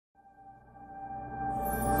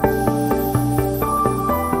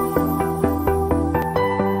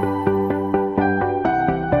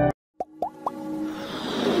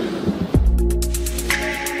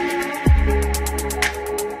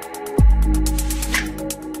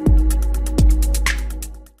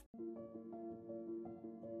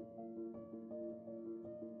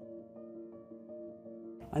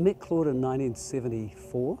I met Claude in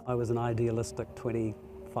 1974. I was an idealistic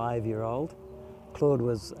 25-year-old. Claude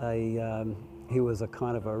was he was a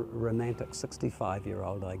kind of a romantic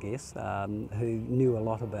 65-year-old, I guess, who knew a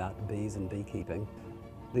lot about bees and beekeeping.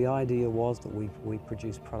 The idea was that we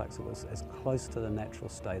produced products that was as close to the natural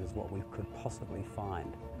state as what we could possibly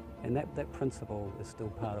find. And that principle is still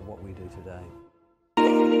part of what we do today.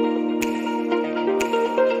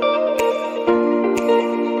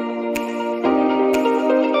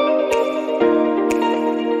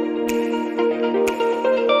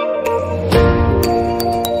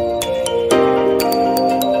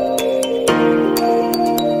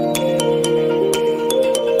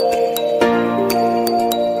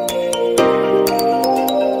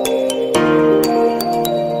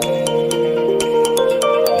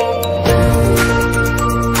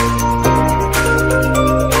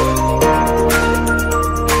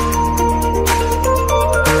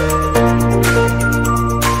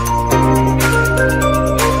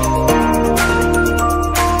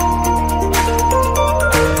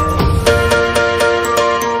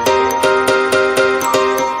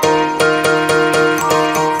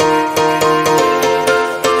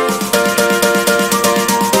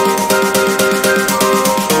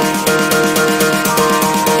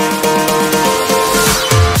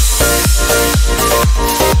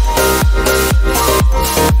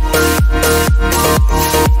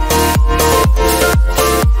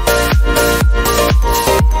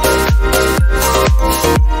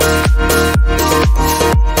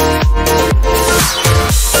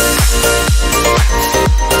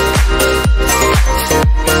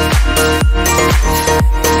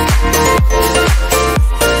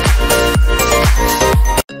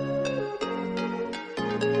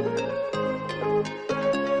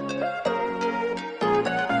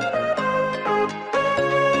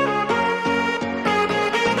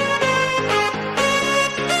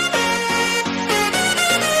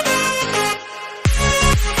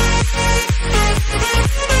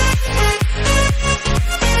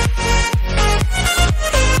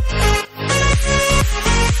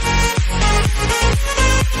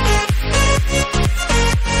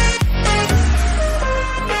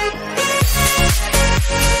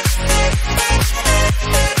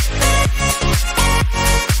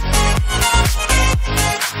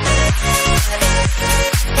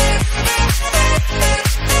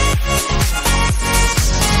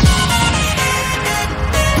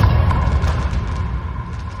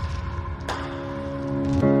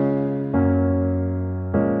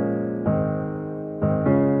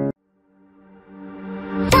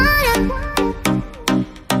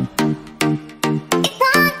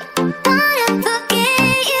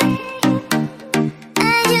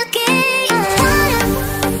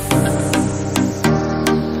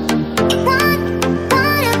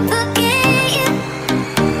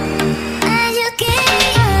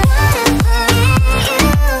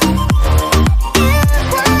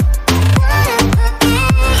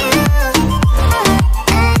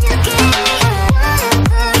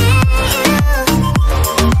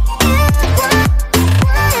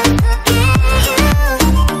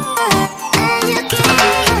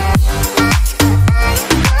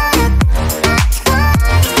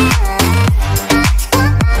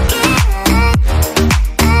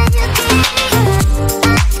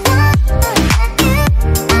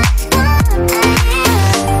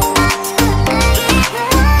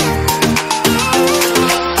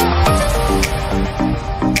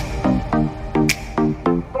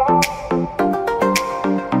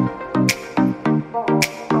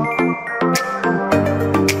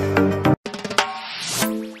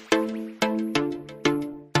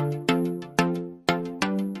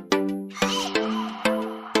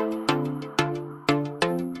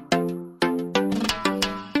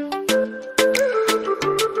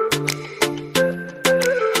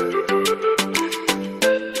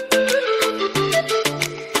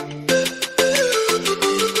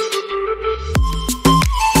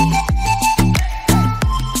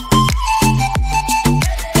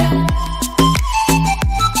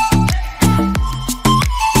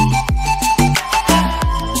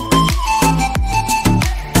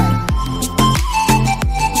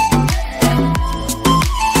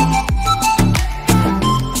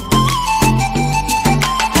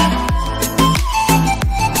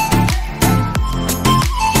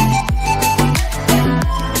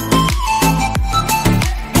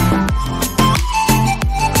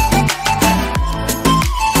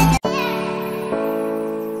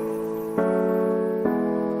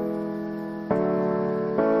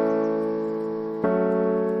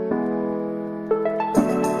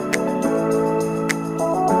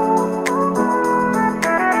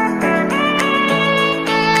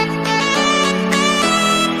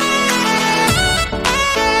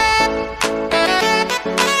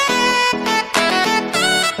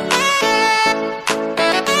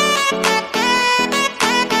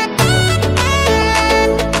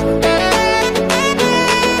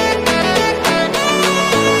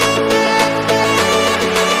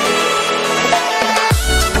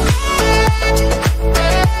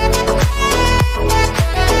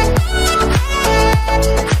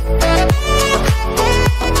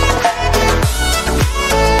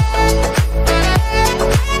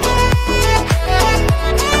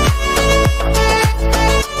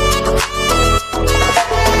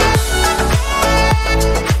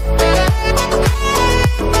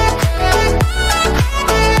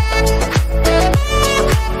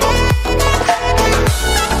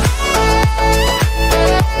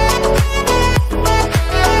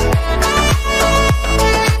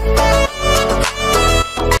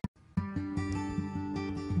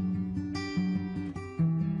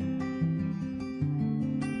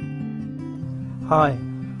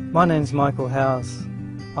 My name's Michael Howes.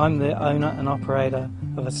 I'm the owner and operator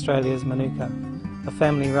of Australia's Manuka, a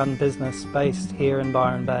family-run business based here in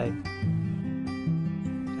Byron Bay.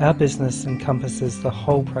 Our business encompasses the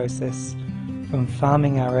whole process, from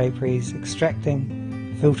farming our apiaries,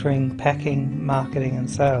 extracting, filtering, packing, marketing and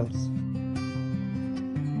sales.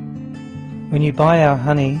 When you buy our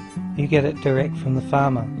honey, you get it direct from the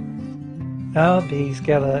farmer. Our bees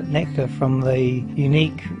gather nectar from the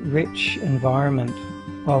unique, rich environment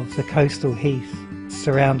of the coastal heath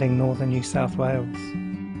surrounding northern New South Wales.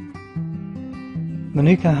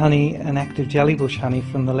 Manuka honey, an active jellybush honey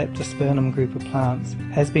from the Leptospermum group of plants,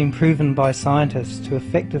 has been proven by scientists to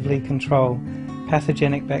effectively control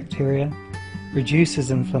pathogenic bacteria,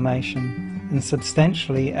 reduces inflammation, and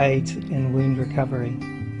substantially aids in wound recovery.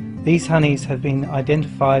 These honeys have been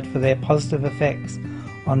identified for their positive effects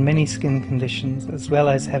on many skin conditions, as well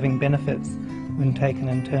as having benefits when taken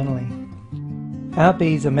internally. Our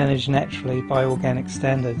bees are managed naturally by organic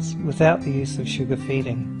standards, without the use of sugar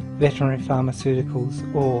feeding, veterinary pharmaceuticals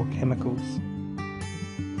or chemicals.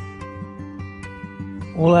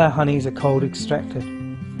 All our honeys are cold extracted.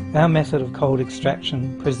 Our method of cold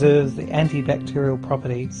extraction preserves the antibacterial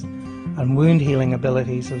properties and wound healing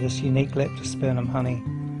abilities of this unique Leptospermum honey.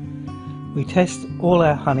 We test all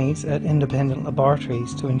our honeys at independent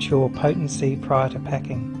laboratories to ensure potency prior to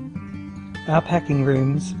packing. Our packing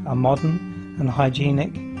rooms are modern and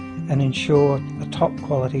hygienic and ensure a top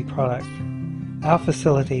quality product. Our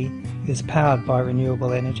facility is powered by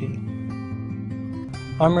renewable energy.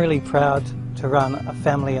 I'm really proud to run a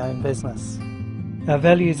family-owned business. Our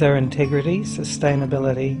values are integrity,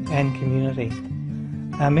 sustainability and community.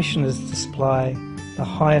 Our mission is to supply the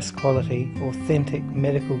highest quality, authentic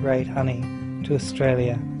medical grade honey to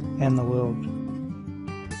Australia and the world.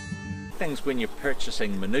 Things when you're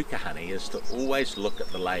purchasing Manuka honey is to always look at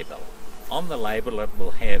the label. On the label it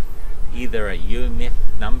will have either a UMF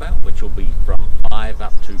number, which will be from 5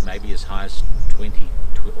 up to maybe as high as 20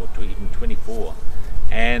 or even 24,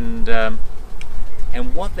 and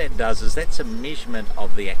what that does is that's a measurement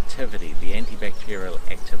of the activity, the antibacterial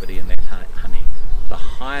activity in that honey. The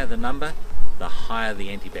higher the number, the higher the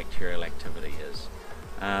antibacterial activity is.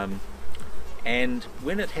 And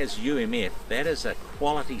when it has UMF, that is a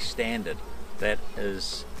quality standard that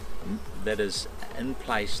is in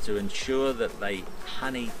place to ensure that the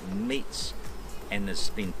honey meets and has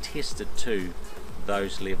been tested to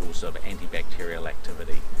those levels of antibacterial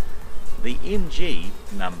activity. The MG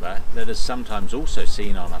number that is sometimes also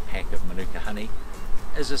seen on a pack of Manuka honey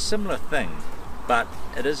is a similar thing, but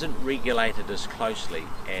it isn't regulated as closely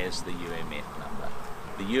as the UMF number.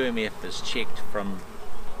 The UMF is checked from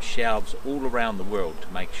shelves all around the world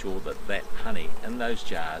to make sure that that honey in those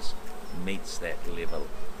jars meets that level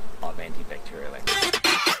of antibacterial activity.